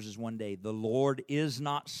 1,000 years is one day. The Lord is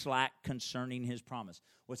not slack concerning his promise.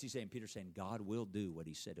 What's he saying? Peter's saying God will do what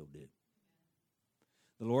he said he'll do.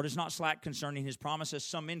 The Lord is not slack concerning his promise, as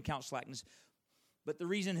some men count slackness. But the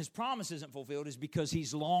reason his promise isn't fulfilled is because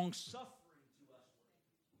he's long-suffering to us.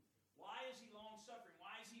 Why is he long-suffering?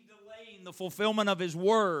 Why is he delaying the fulfillment of his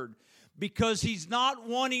word? Because he's not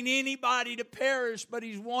wanting anybody to perish, but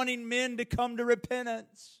he's wanting men to come to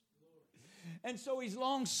repentance. And so he's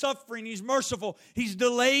long-suffering, he's merciful, he's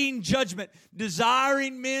delaying judgment,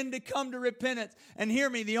 desiring men to come to repentance. And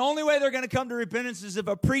hear me, the only way they're going to come to repentance is if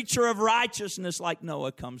a preacher of righteousness like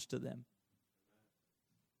Noah comes to them.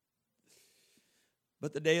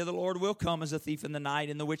 But the day of the Lord will come as a thief in the night,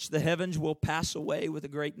 in the which the heavens will pass away with a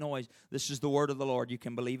great noise. This is the word of the Lord. You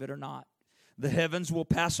can believe it or not. The heavens will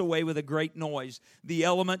pass away with a great noise. The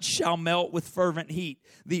elements shall melt with fervent heat.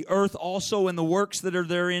 The earth also and the works that are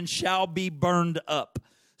therein shall be burned up.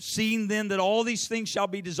 Seeing then that all these things shall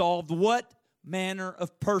be dissolved, what manner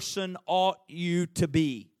of person ought you to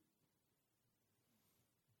be?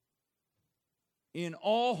 In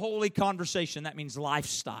all holy conversation, that means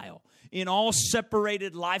lifestyle. In all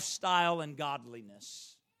separated lifestyle and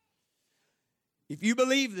godliness. If you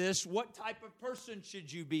believe this, what type of person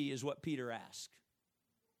should you be, is what Peter asked.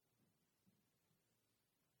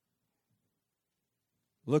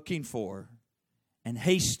 Looking for and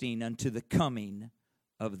hasting unto the coming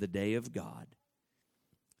of the day of God,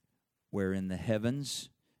 wherein the heavens,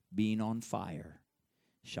 being on fire,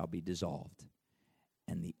 shall be dissolved,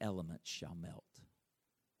 and the elements shall melt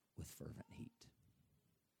with fervent heat.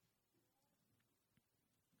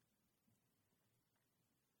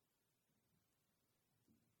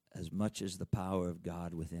 As much as the power of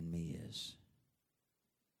God within me is,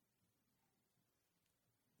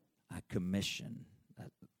 I commission, I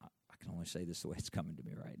can only say this the way it's coming to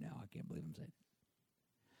me right now. I can't believe I'm saying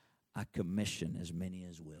it. I commission as many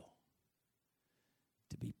as will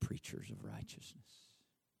to be preachers of righteousness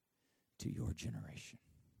to your generation.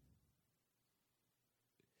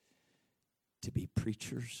 To be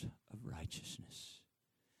preachers of righteousness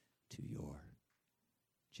to your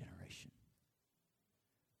generation.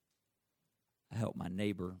 I helped my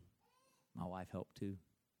neighbor. My wife helped too.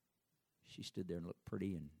 She stood there and looked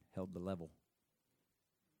pretty and held the level.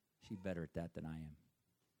 She's better at that than I am.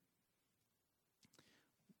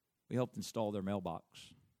 We helped install their mailbox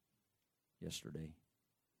yesterday.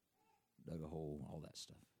 Dug a hole, all that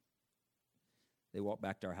stuff. They walked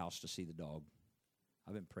back to our house to see the dog.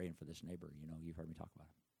 I've been praying for this neighbor. You know, you've heard me talk about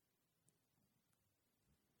him.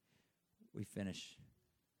 We finish.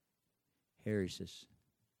 Harry says,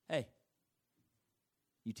 hey,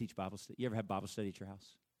 you teach Bible study? You ever have Bible study at your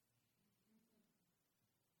house?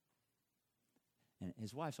 And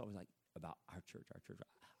his wife's always like, about our church.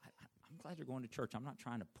 I'm glad you're going to church. I'm not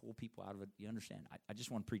trying to pull people out of it. You understand? I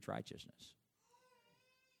just want to preach righteousness.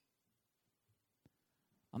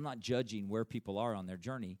 I'm not judging where people are on their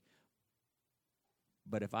journey.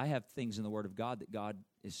 But if I have things in the Word of God that God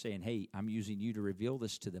is saying, hey, I'm using you to reveal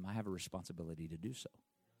this to them, I have a responsibility to do so.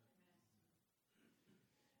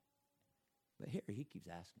 But Harry, he keeps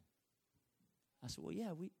asking. I said, well,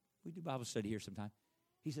 yeah, we do Bible study here sometime.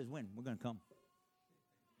 He says, when? We're going to come.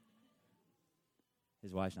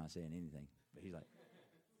 His wife's not saying anything. But he's like,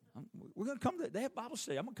 we're going to come. They have Bible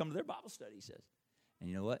study. I'm going to come to their Bible study, he says. And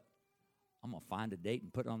you know what? I'm going to find a date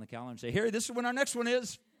and put it on the calendar and say, Harry, this is when our next one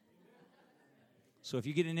is. So if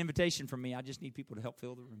you get an invitation from me, I just need people to help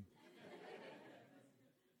fill the room.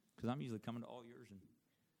 Because I'm usually coming to all yours. And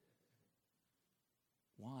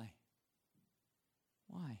why?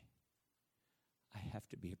 Why? I have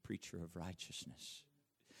to be a preacher of righteousness.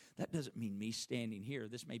 That doesn't mean me standing here.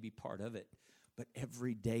 This may be part of it. But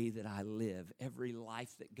every day that I live, every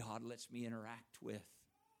life that God lets me interact with,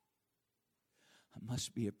 I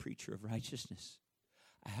must be a preacher of righteousness.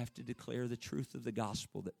 I have to declare the truth of the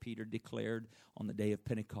gospel that Peter declared on the day of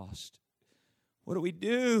Pentecost. What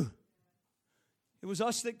do? It was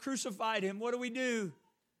us that crucified him. What do?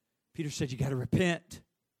 Peter said, you got to repent.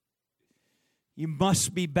 You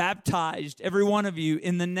must be baptized, every one of you,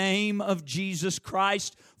 in the name of Jesus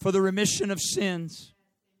Christ for the remission of sins.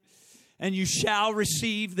 And you shall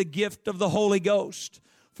receive the gift of the Holy Ghost.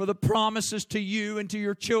 For the promises to you and to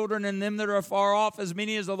your children and them that are far off, as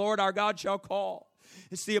many as the Lord our God shall call.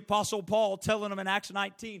 It's the Apostle Paul telling them in Acts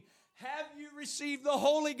 19, have you received the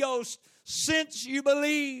Holy Ghost since you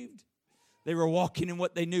believed? They were walking in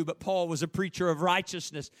what they knew, but Paul was a preacher of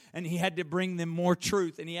righteousness, and he had to bring them more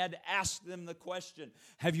truth, and he had to ask them the question,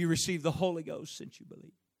 have you received the Holy Ghost since you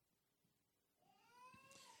believed?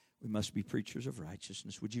 We must be preachers of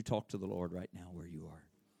righteousness. Would you talk to the Lord right now where you are?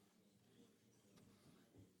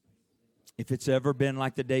 If it's ever been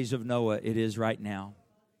like the days of Noah, it is right now.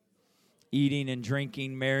 Eating and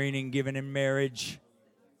drinking, marrying and giving in marriage.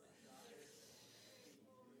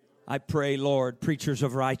 I pray, Lord, preachers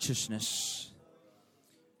of righteousness.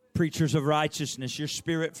 Preachers of righteousness, your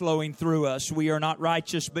Spirit flowing through us. We are not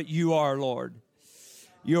righteous, but you are, Lord.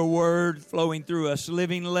 Your word flowing through us,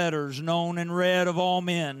 living letters known and read of all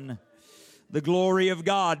men. The glory of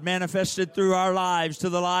God manifested through our lives to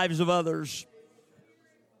the lives of others.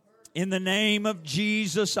 In the name of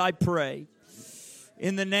Jesus, I pray.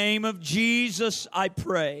 In the name of Jesus, I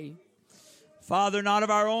pray. Father, not of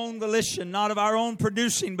our own volition, not of our own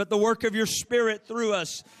producing, but the work of your Spirit through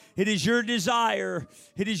us. It is your desire.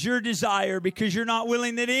 It is your desire because you're not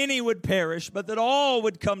willing that any would perish, but that all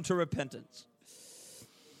would come to repentance.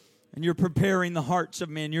 And you're preparing the hearts of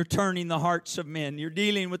men. You're turning the hearts of men. You're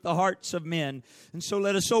dealing with the hearts of men. And so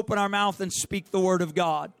let us open our mouth and speak the word of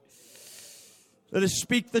God. Let us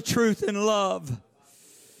speak the truth in love.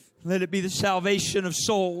 Let it be the salvation of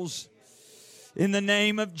souls. In the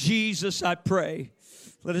name of Jesus, I pray.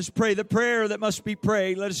 Let us pray the prayer that must be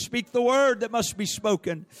prayed. Let us speak the word that must be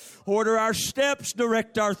spoken. Order our steps,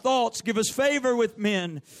 direct our thoughts. Give us favor with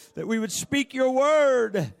men, that we would speak your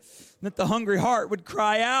word, that the hungry heart would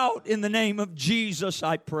cry out. In the name of Jesus,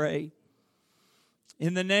 I pray.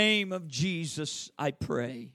 In the name of Jesus, I pray.